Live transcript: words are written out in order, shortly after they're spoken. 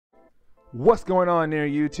What's going on there,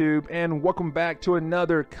 YouTube, and welcome back to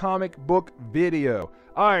another comic book video.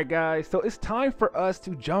 Alright guys, so it's time for us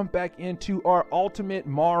to jump back into our Ultimate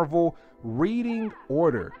Marvel reading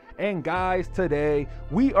order. And guys, today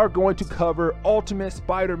we are going to cover Ultimate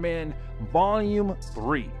Spider-Man Volume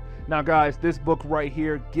 3. Now guys, this book right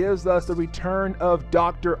here gives us the return of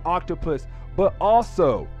Dr. Octopus, but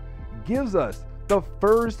also gives us the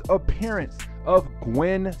first appearance of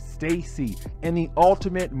Gwen Stacy in the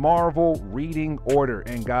Ultimate Marvel reading order.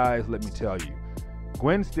 And guys, let me tell you,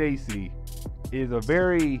 Gwen Stacy is a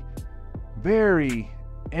very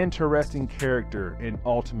interesting character in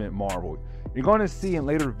Ultimate Marvel. You're going to see in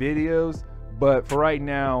later videos, but for right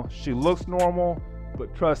now she looks normal,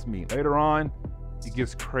 but trust me, later on it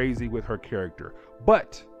gets crazy with her character.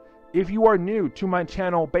 But if you are new to my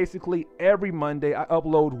channel, basically every Monday I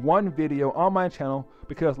upload one video on my channel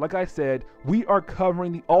because, like I said, we are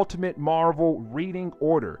covering the Ultimate Marvel reading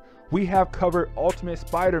order. We have covered Ultimate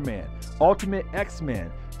Spider-Man, Ultimate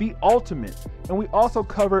X-Men, The Ultimates, and we also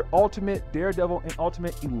covered Ultimate Daredevil and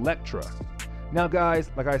Ultimate Elektra. Now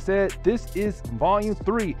guys, like I said, this is Volume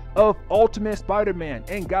 3 of Ultimate Spider-Man,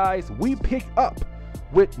 and guys, we pick up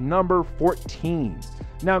with number 14.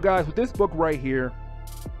 Now guys, with this book right here,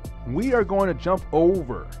 we are going to jump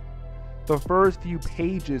over the first few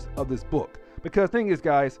pages of this book because the thing is,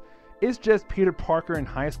 guys, it's just Peter Parker in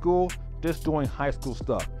high school just doing high school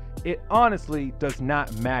stuff. It honestly does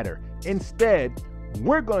not matter. Instead,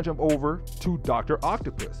 we're going to jump over to Dr.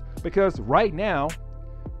 Octopus because right now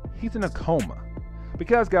he's in a coma.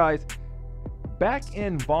 Because guys, back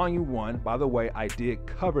in Volume 1, by the way, I did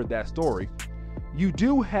cover that story. You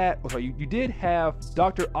did have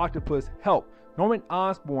Dr. Octopus help Norman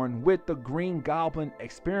Osborn with the Green Goblin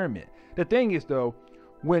experiment. The thing is though,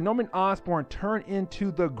 when Norman Osborn turned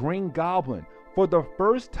into the Green Goblin for the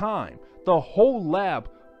first time, the whole lab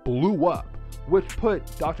blew up, which put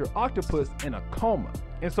Dr. Octopus in a coma.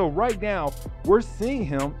 And so right now, we're seeing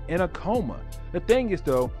him in a coma. The thing is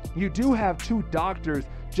though, you do have two doctors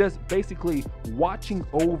just basically watching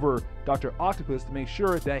over Dr. Octopus to make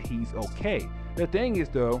sure that he's okay. The thing is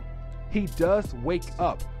though, he does wake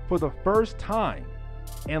up for the first time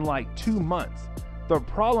in like 2 months. The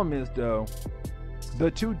problem is though,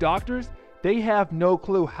 the two doctors, they have no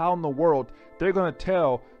clue how in the world they're gonna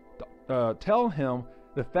tell him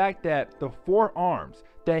the fact that the 4 arms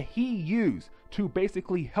that he used to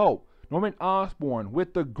basically help Norman Osborn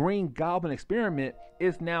with the Green Goblin experiment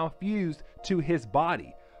is now fused to his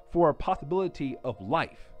body for a possibility of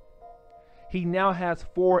life. He now has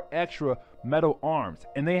 4 extra metal arms,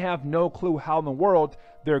 and they have no clue how in the world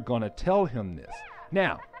they're gonna tell him this.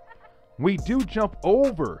 Now, we do jump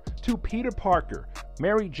over to Peter Parker,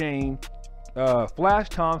 Mary Jane, Flash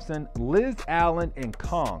Thompson, Liz Allen, and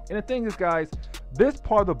Kong. And the thing is, guys, this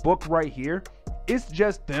part of the book right here, it's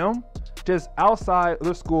just them, just outside of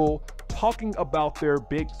the school, talking about their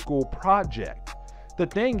big school project. The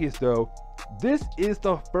thing is, though, this is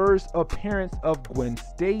the first appearance of Gwen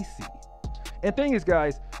Stacy. And the thing is,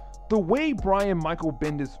 guys, the way Brian Michael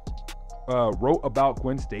Bendis wrote about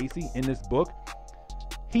Gwen Stacy in this book,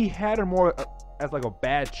 he had her more as like a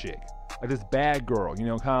bad chick, like this bad girl, you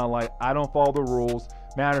know, kind of like, I don't follow the rules.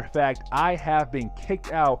 Matter of fact, I have been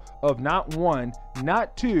kicked out of not 1,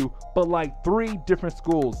 not 2, but like 3 different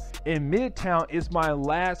schools. And Midtown is my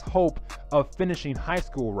last hope of finishing high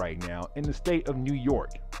school right now in the state of New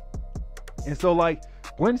York. And so like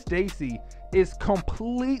Gwen Stacy is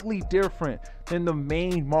completely different than the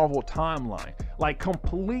main Marvel timeline, like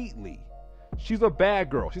completely. She's a bad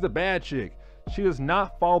girl, she's a bad chick. She does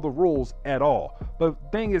not follow the rules at all. But the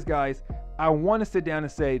thing is, guys, I want to sit down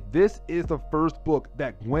and say this is the first book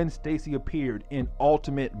that Gwen Stacy appeared in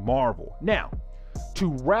Ultimate Marvel. Now,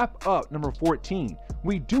 to wrap up number 14,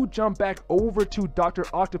 we do jump back over to Dr.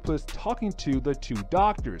 Octopus talking to the 2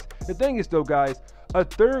 doctors. The thing is though, guys, a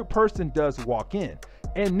third person does walk in,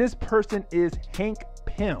 and this person is Hank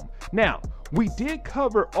Pym. Now, we did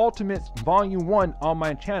cover Ultimates Volume 1 on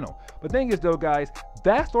my channel, but the thing is though, guys,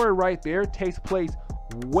 that story right there takes place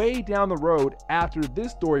way down the road after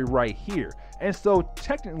this story right here. And so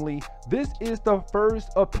technically, this is the first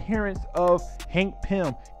appearance of Hank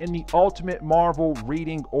Pym in the Ultimate Marvel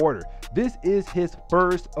reading order. This is his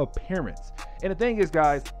first appearance. And the thing is,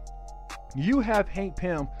 guys, you have Hank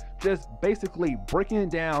Pym just basically breaking it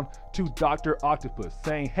down to Dr. Octopus,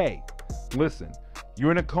 saying, hey, listen,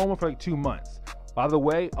 you're in a coma for like 2 months. By the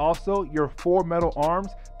way, also your 4 metal arms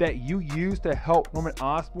that you used to help Norman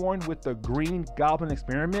Osborn with the Green Goblin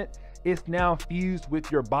experiment is now fused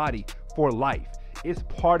with your body for life. It's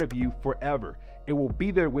part of you forever. It will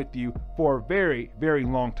be there with you for a very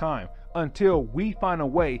long time. until we find a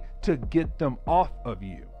way to get them off of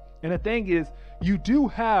you. And the thing is, you do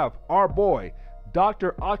have our boy,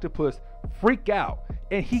 Dr. Octopus, freak out,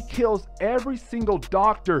 and he kills every single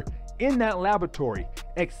doctor in that laboratory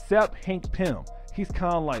except Hank Pym. He's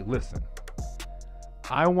kind of like, listen,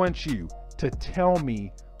 I want you to tell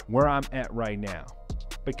me where I'm at right now,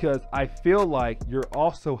 because I feel like you're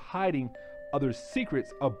also hiding other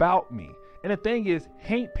secrets about me. And the thing is,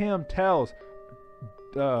 Hank Pym tells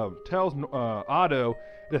Otto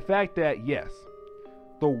the fact that, yes,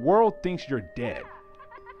 the world thinks you're dead.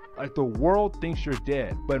 Like, the world thinks you're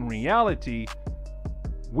dead, but in reality,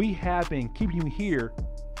 we have been keeping you here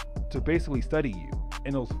to basically study you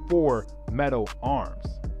in those 4 metal arms.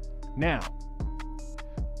 Now,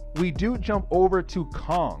 we do jump over to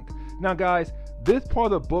Kong. Now guys, this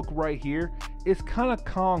part of the book right here is kind of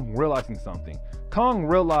Kong realizing something. Kong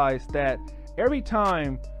realized that every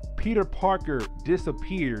time Peter Parker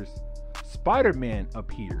disappears, Spider-Man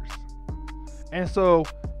appears. And so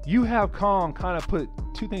you have Kong kind of put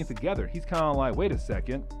 2 things together. He's kind of like, wait a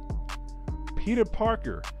second, Peter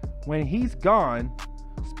Parker, when he's gone,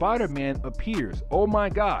 Spider-Man appears. Oh my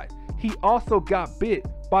God, he also got bit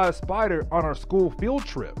by a spider on our school field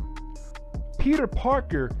trip. Peter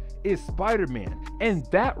Parker is Spider-Man, and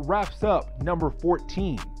that wraps up number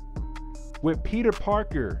 14, with Peter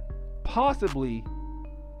Parker possibly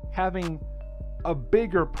having a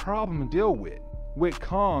bigger problem to deal with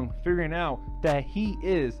Kong figuring out that he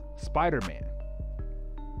is Spider-Man.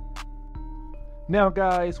 Now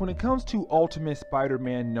guys, when it comes to Ultimate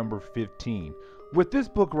Spider-Man number 15, with this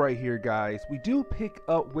book right here guys, we do pick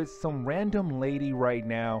up with some random lady right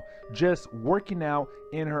now just working out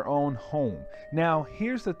in her own home. Now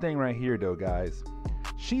here's the thing right here though guys,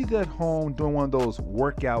 she's at home doing one of those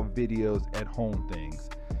workout videos at home things.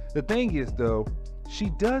 The thing is though, she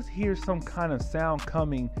does hear some kind of sound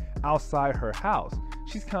coming outside her house.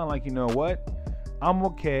 She's kind of like, you know what, I'm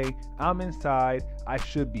okay, I'm inside, I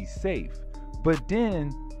should be safe. But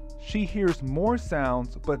then she hears more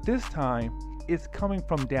sounds, but this time it's coming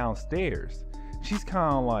from downstairs. She's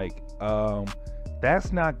kind of like,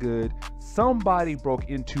 that's not good. Somebody broke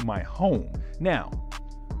into my home. Now,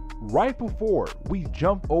 right before we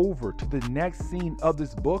jump over to the next scene of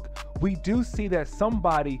this book, we do see that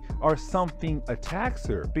somebody or something attacks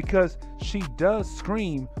her because she does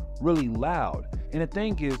scream really loud. And the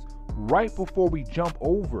thing is, right before we jump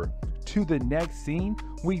over to the next scene,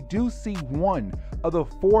 we do see one of the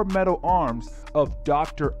 4 metal arms of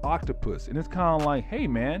Dr. Octopus. And it's kind of like, hey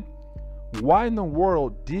man, why in the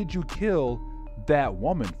world did you kill that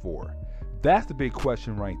woman for? That's the big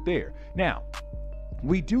question right there. Now,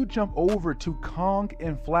 we do jump over to Kong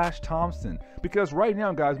and Flash Thompson, because right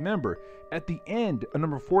now guys, remember, at the end of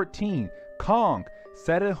number 14, Kong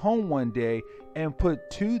sat at home one day and put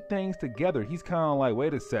 2 things together. He's kind of like,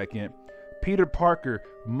 wait a second, Peter Parker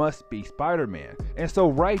must be Spider-Man. And so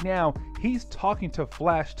right now he's talking to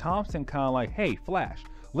Flash Thompson, kind of like, hey Flash,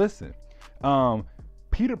 listen,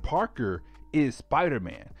 Peter Parker is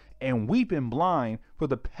Spider-Man and we've been blind for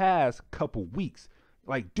the past couple weeks.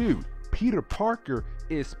 Like, dude, Peter Parker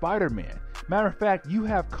is Spider-Man. Matter of fact, you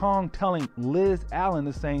have Kong telling Liz Allen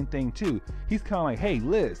the same thing too. He's kind of like, hey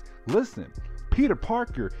Liz, listen, Peter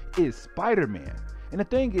Parker is Spider-Man. And the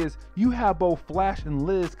thing is, you have both Flash and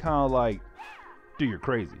Liz kind of like, dude, you're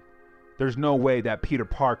crazy. There's no way that Peter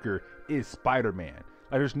Parker is Spider-Man.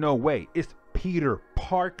 Like, there's no way. It's Peter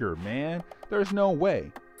Parker, man. There's no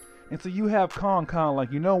way. And so you have Kong kind of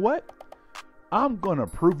like, you know what? I'm gonna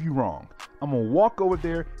prove you wrong. I'm gonna walk over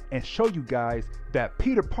there and show you guys that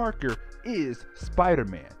Peter Parker is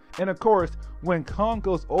Spider-Man. And of course, when Kong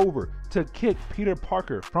goes over to kick Peter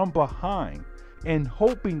Parker from behind and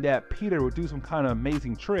hoping that Peter would do some kind of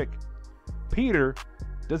amazing trick, Peter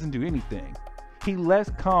doesn't do anything. He lets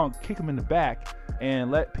Kong kick him in the back and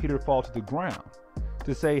let Peter fall to the ground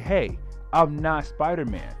to say, hey, I'm not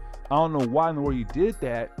Spider-Man. I don't know why in the world you did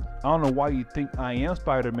that. I don't know why you think I am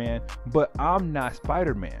Spider-Man, but I'm not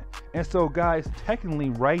Spider-Man. And so guys, technically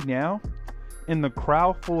right now, in the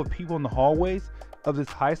crowd full of people in the hallways of this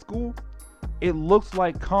high school, it looks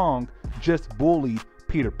like Kong just bullied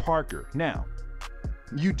Peter Parker. Now,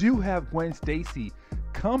 you do have Gwen Stacy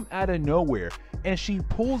come out of nowhere and she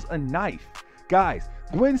pulls a knife. Guys,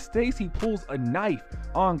 Gwen Stacy pulls a knife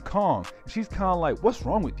on Kong. She's kind of like, what's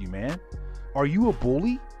wrong with you, man? Are you a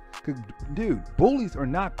bully? Dude, bullies are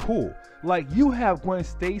not cool. Like, you have Gwen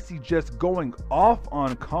Stacy just going off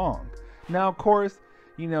on Kong. Now, of course,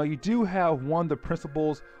 you know, you do have one of the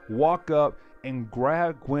principals walk up and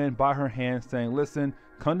grab Gwen by her hand saying, listen,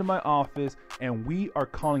 come to my office and we are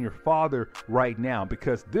calling your father right now,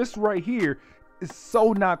 because this right here is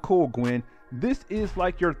so not cool, Gwen. This is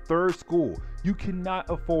like your third school. You cannot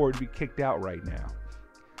afford to be kicked out right now,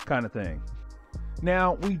 kind of thing.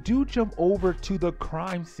 Now, we do jump over to the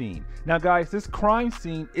crime scene. Now, guys, this crime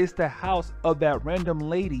scene is the house of that random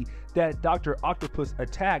lady that Dr. Octopus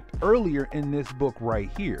attacked earlier in this book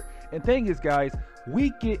right here. And thing is, guys,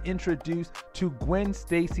 we get introduced to Gwen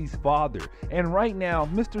Stacy's father. And right now,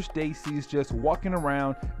 Mr. Stacy is just walking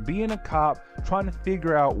around, being a cop, trying to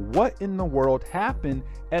figure out what in the world happened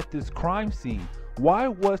at this crime scene. Why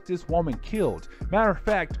was this woman killed? Matter of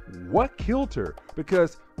fact, what killed her?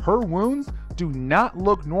 Because her wounds do not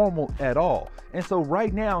look normal at all. And so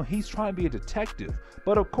right now he's trying to be a detective.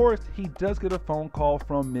 But of course he does get a phone call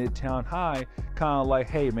from Midtown High, kind of like,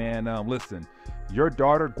 hey man, listen, your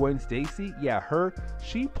daughter Gwen Stacy, yeah,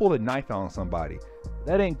 she pulled a knife out on somebody.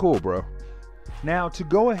 That ain't cool, bro. Now, to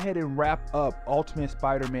go ahead and wrap up Ultimate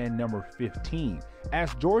Spider-Man number 15,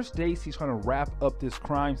 as George Stacy's trying to wrap up this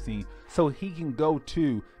crime scene so he can go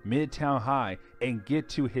to Midtown High and get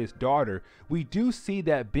to his daughter, we do see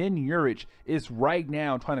that Ben Urich is right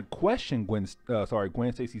now trying to question Gwen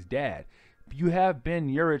Stacy's dad. You have Ben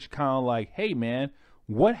Urich kind of like, hey man,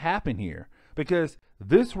 what happened here? Because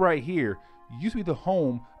this right here used to be the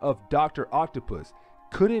home of Dr. Octopus.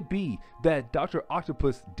 Could it be that Dr.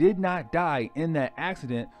 Octopus did not die in that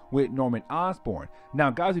accident with Norman Osborn? Now,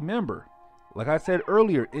 guys, remember, like I said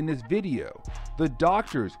earlier in this video, the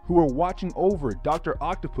doctors who were watching over Dr.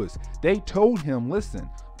 Octopus, they told him, listen,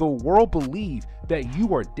 the world believed that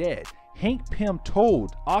you are dead. Hank Pym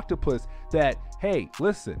told Octopus that, hey,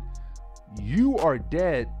 listen, you are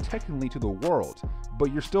dead technically to the world,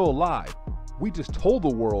 but you're still alive. We just told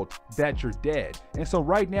the world that you're dead. And so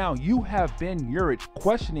right now you have Ben Urich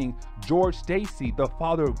questioning George Stacy, the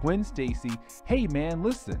father of Gwen Stacy. Hey man,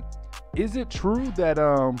 listen, is it true that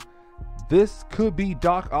this could be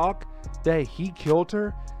Doc Ock, that he killed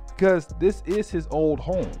her? Because this is his old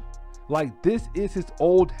home. Like, this is his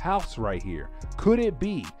old house right here. Could it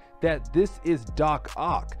be that this is Doc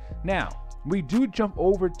Ock? Now, we do jump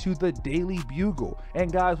over to the Daily Bugle,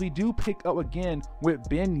 and guys, we do pick up again with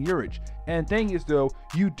Ben Urich. And thing is though,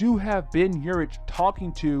 you do have Ben Urich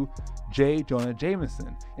talking to J. Jonah Jameson.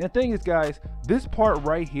 And the thing is, guys, this part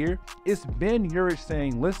right here is Ben Urich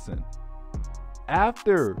saying, listen,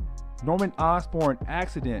 after Norman Osborn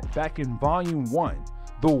accident back in volume 1,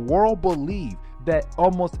 the world believed that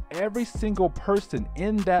almost every single person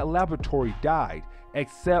in that laboratory died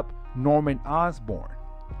except Norman Osborn.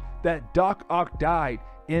 That Doc Ock died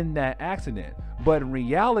in that accident, but in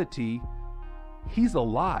reality, he's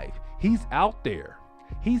alive. He's out there.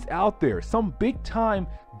 He's out there. Some big time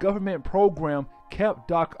government program kept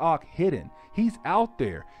Doc Ock hidden. He's out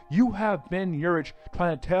there. You have Ben Urich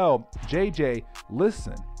trying to tell JJ,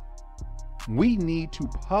 listen, we need to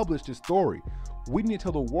publish this story. We need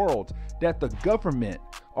to tell the world that the government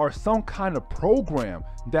or some kind of program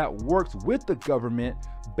that works with the government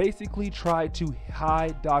basically tried to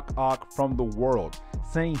hide Doc Ock from the world,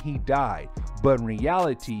 saying he died, but in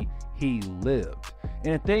reality, he lived.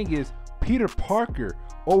 And the thing is, Peter Parker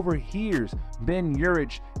overhears Ben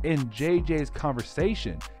Urich and JJ's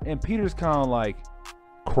conversation, and Peter's kind of like,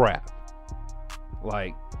 crap.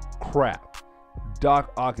 Like, crap.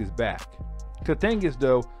 Doc Ock is back. The thing is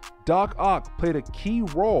though, Doc Ock played a key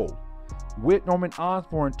role with Norman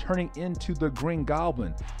Osborn turning into the Green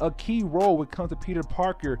Goblin, a key role when it comes to Peter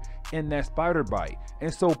Parker in that spider bite.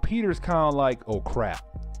 And so Peter's kind of like, oh crap,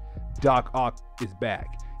 Doc Ock is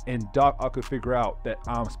back, and Doc Ock could figure out that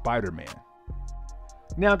I'm Spider-Man.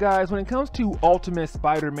 Now guys, when it comes to Ultimate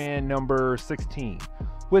Spider-Man number 16,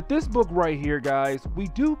 with this book right here, guys, we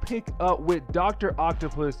do pick up with Dr.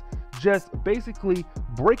 Octopus just basically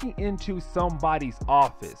breaking into somebody's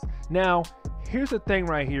office. Now, here's the thing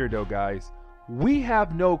right here though, guys. We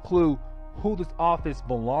have no clue who this office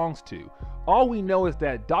belongs to. All we know is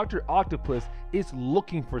that Dr. Octopus is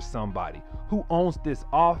looking for somebody who owns this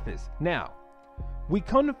office. Now, we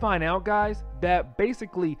come to find out, guys, that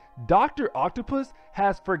basically Dr. Octopus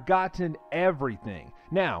has forgotten everything.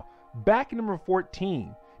 Now, back in number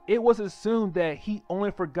 14, it was assumed that he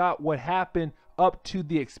only forgot what happened up to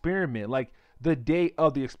the experiment, like the day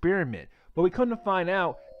of the experiment. But we come to find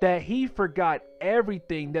out that he forgot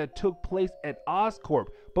everything that took place at Oscorp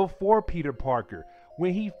before Peter Parker.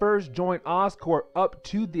 When he first joined Oscorp up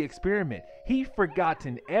to the experiment, he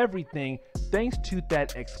forgotten everything thanks to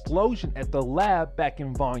that explosion at the lab back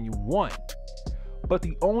in volume 1. But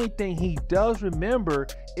the only thing he does remember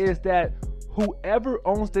is that whoever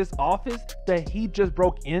owns this office that he just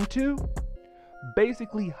broke into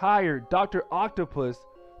basically hired Dr. Octopus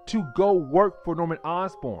to go work for Norman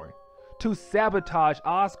Osborn, to sabotage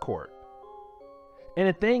Oscorp. And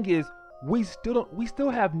the thing is, we still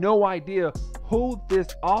have no idea who this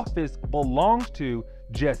office belongs to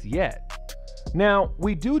just yet. Now,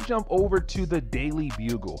 we do jump over to the Daily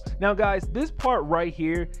Bugle. Now guys, this part right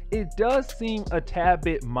here, it does seem a tad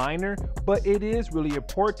bit minor, but it is really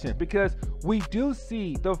important because we do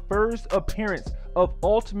see the first appearance of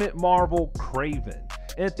Ultimate Marvel Kraven.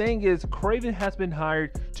 And the thing is, Kraven has been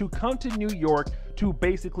hired to come to New York to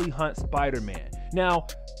basically hunt Spider-Man. Now,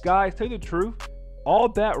 guys, tell you the truth, all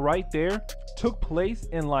that right there took place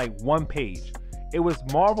in like one page. It was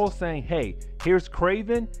Marvel saying, hey, here's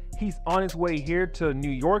Kraven. He's on his way here to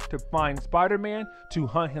New York to find Spider-Man, to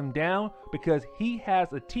hunt him down because he has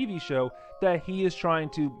a TV show that he is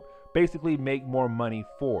trying to basically make more money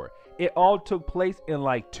for. It all took place in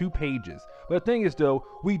like 2 pages. But the thing is though,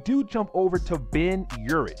 we do jump over to Ben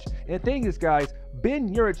Urich. And the thing is guys,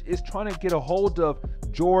 Ben Urich is trying to get a hold of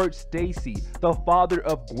George Stacy, the father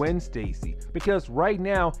of Gwen Stacy, because right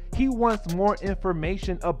now he wants more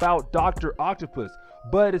information about Dr. Octopus.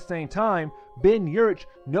 But at the same time, Ben Urich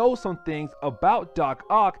knows some things about Doc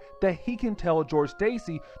Ock that he can tell George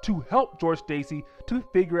Stacy to help George Stacy to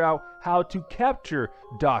figure out how to capture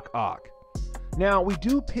Doc Ock. Now, we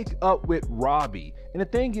do pick up with Robbie, and the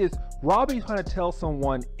thing is, Robbie's trying to tell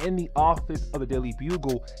someone in the office of the Daily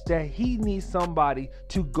Bugle that he needs somebody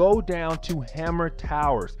to go down to Hammer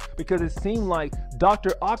Towers because it seemed like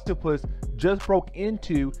Dr. Octopus just broke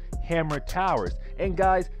into Hammer Towers. And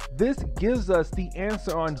guys, this gives us the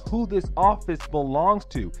answer on who this office belongs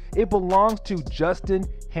to. It belongs to Justin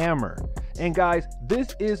Hammer. And guys,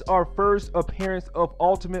 this is our first appearance of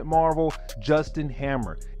Ultimate Marvel Justin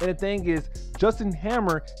Hammer. And the thing is, Justin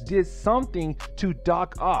Hammer did something to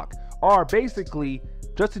Doc Ock, or basically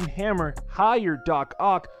Justin Hammer hired Doc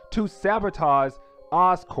Ock to sabotage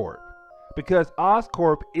Oscorp because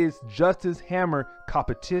Oscorp is Justin Hammer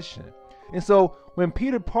competition. And so when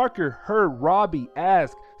Peter Parker heard Robbie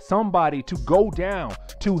ask somebody to go down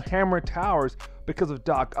to Hammer Towers because of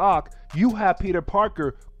Doc Ock, you have Peter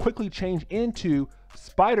Parker quickly change into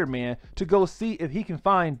Spider-Man to go see if he can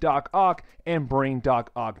find Doc Ock and bring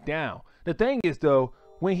Doc Ock down. The thing is though,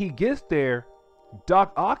 when he gets there,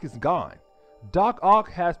 Doc Ock is gone. Doc Ock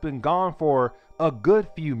has been gone for a good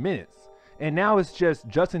few minutes. And now it's just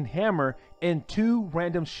Justin Hammer and 2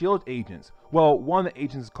 random SHIELD agents. Well, one of the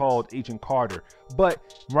agents is called Agent Carter.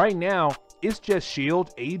 But right now, it's just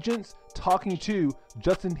SHIELD agents talking to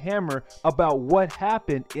Justin Hammer about what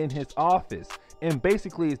happened in his office. And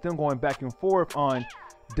basically, it's them going back and forth on,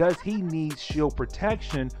 does he need SHIELD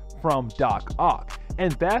protection from Doc Ock?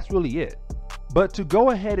 And that's really it. But to go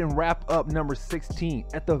ahead and wrap up number 16,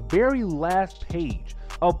 at the very last page,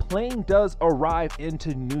 a plane does arrive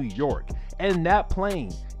into New York, and that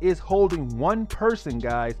plane is holding one person,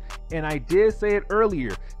 guys. And I did say it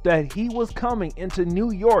earlier that he was coming into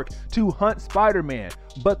New York to hunt Spider-Man,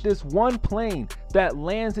 but this one plane that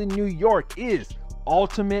lands in New York is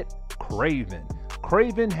Ultimate Kraven.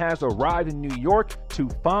 Kraven has arrived in New York to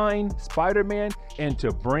find Spider-Man and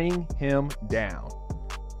to bring him down.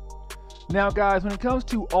 Now guys, when it comes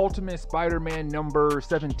to Ultimate Spider-Man number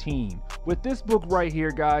 17, with this book right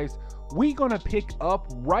here guys, we're gonna pick up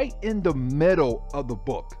right in the middle of the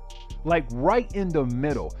book. Like right in the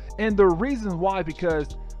middle. And the reason why,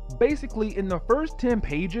 because basically in the first 10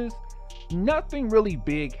 pages, nothing really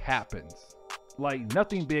big happens. Like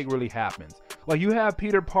nothing big really happens. Like you have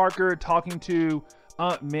Peter Parker talking to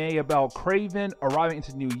Aunt May about Kraven arriving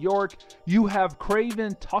into New York. You have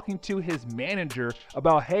Kraven talking to his manager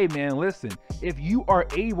about, hey man, listen, if you are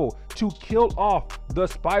able to kill off the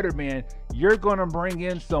Spider-Man, you're gonna bring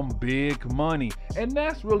in some big money. And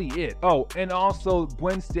that's really it. Oh, and also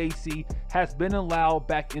Gwen Stacy has been allowed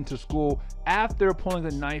back into school after pulling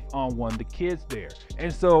a knife on one of the kids there.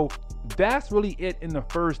 And so that's really it in the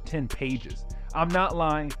first 10 pages. I'm not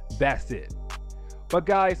lying, that's it. But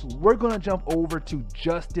guys, we're gonna jump over to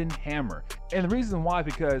Justin Hammer. And the reason why,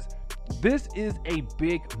 because this is a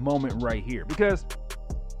big moment right here. Because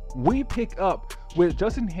we pick up with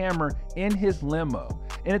Justin Hammer in his limo.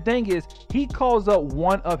 And the thing is, he calls up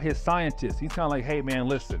one of his scientists. He's kind of like, hey man,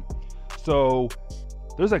 listen. So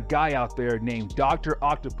there's a guy out there named Dr.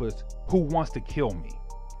 Octopus who wants to kill me.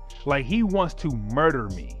 Like he wants to murder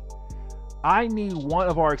me. I need one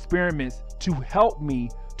of our experiments to help me,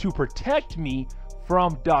 to protect me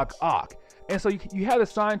from Doc Ock. And so you have the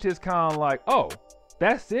scientist kind of like, oh,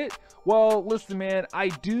 that's it? Well, listen, man, I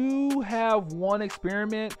do have one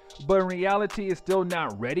experiment, but in reality, it's still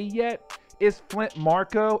not ready yet. It's Flint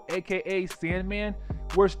Marko, aka Sandman.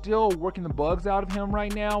 We're still working the bugs out of him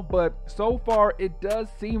right now, but so far it does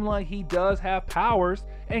seem like he does have powers.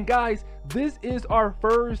 And guys, this is our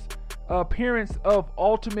first appearance of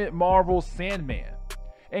Ultimate Marvel Sandman.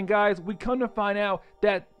 And guys, we come to find out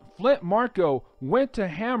that Flint Marko went to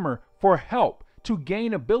Hammer for help to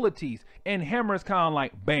gain abilities, and Hammer's kind of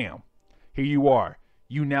like, bam, here you are.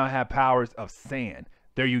 You now have powers of sand.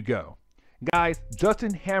 There you go. Guys,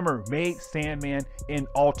 Justin Hammer made Sandman in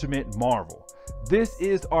Ultimate Marvel. This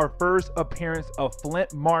is our first appearance of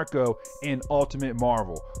Flint Marko in Ultimate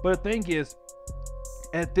Marvel. But the thing is,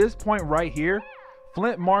 at this point right here,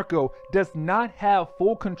 Flint Marko does not have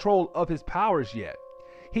full control of his powers yet.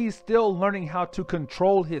 He's still learning how to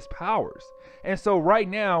control his powers. And so right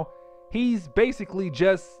now, he's basically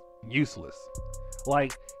just useless.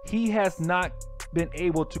 Like, he has not been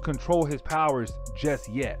able to control his powers just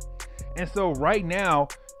yet. And so right now,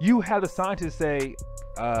 you have the scientists say,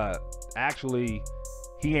 actually,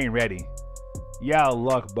 he ain't ready. Yeah,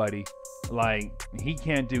 luck, buddy. Like, he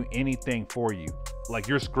can't do anything for you. Like,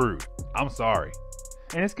 you're screwed. I'm sorry.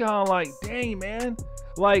 And it's kind of like, dang, man.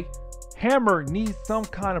 Like, Hammer needs some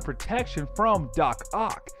kind of protection from Doc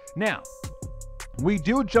Ock. Now, we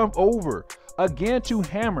do jump over again to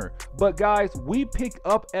Hammer, but guys, we pick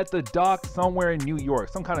up at the dock somewhere in New York,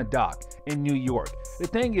 some kind of dock in New York. The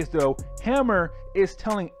thing is though, Hammer is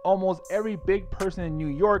telling almost every big person in New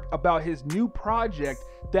York about his new project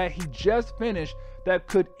that he just finished that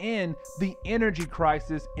could end the energy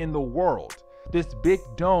crisis in the world. This big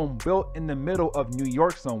dome built in the middle of New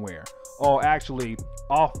York somewhere. Oh, actually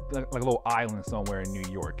off like a little island somewhere in New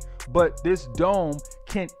York. But this dome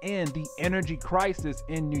can end the energy crisis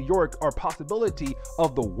in New York, or possibility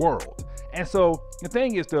of the world. And so the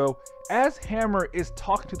thing is though, as Hammer is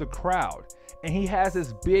talking to the crowd, and he has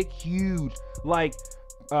this big, huge, like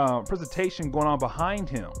presentation going on behind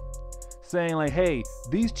him, saying like, hey,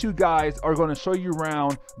 these two guys are going to show you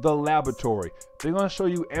around the laboratory. They're going to show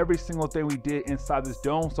you every single thing we did inside this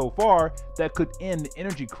dome so far that could end the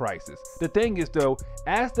energy crisis. The thing is though,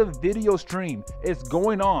 as the video stream is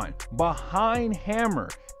going on behind Hammer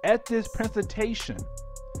at this presentation,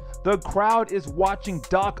 the crowd is watching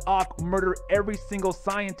Doc Ock murder every single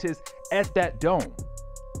scientist at that dome.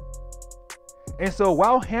 And so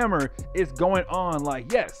while Hammer is going on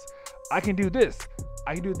like, yes, I can do this,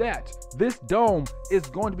 I can do that, this dome is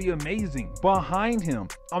going to be amazing, behind him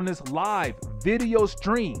on this live video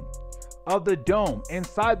stream of the dome,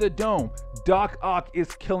 inside the dome, Doc Ock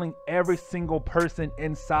is killing every single person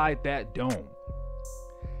inside that dome.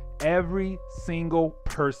 Every single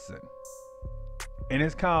person. And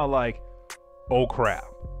it's kind of like, oh crap.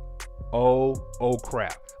 Oh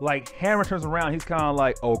crap. Like, Hammer turns around, he's kind of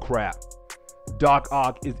like, oh crap. Doc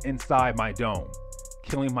Ock is inside my dome,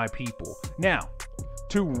 killing my people. Now,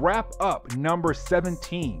 to wrap up number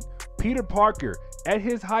 17, Peter Parker at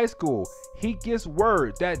his high school, he gets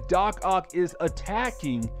word that Doc Ock is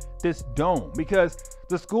attacking this dome, because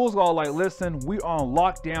the school's all like, listen, we're on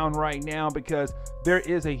lockdown right now because there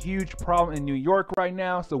is a huge problem in New York right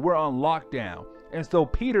now, so we're on lockdown. And so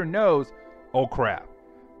Peter knows, oh crap,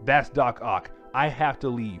 that's Doc Ock, I have to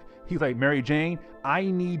leave. He's like, Mary Jane, I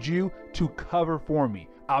need you to cover for me.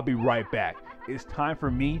 I'll be right back. It's time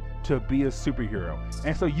for me to be a superhero.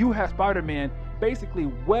 And so you have Spider-Man basically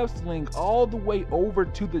web sling all the way over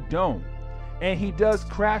to the dome, and he does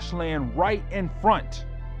crash land right in front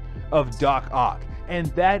of Doc Ock. And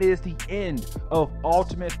that is the end of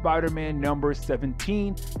Ultimate Spider-Man number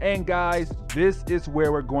 17. And guys, this is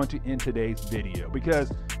where we're going to end today's video,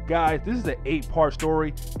 because guys, this is an 8-part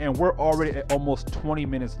story and we're already at almost 20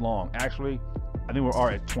 minutes long. Actually, I think we're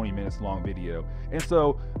already at 20 minutes long video. And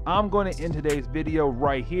so I'm going to end today's video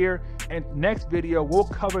right here, and next video we'll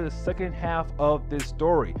cover the second half of this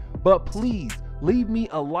story. But please leave me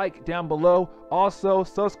a like down below. Also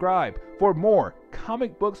subscribe for more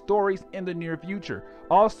comic book stories in the near future.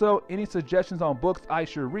 Also, any suggestions on books I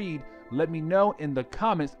should read, let me know in the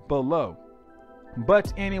comments below.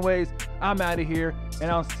 But anyways, I'm out of here,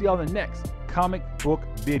 and I'll see you on the next comic book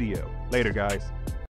video. Later, guys.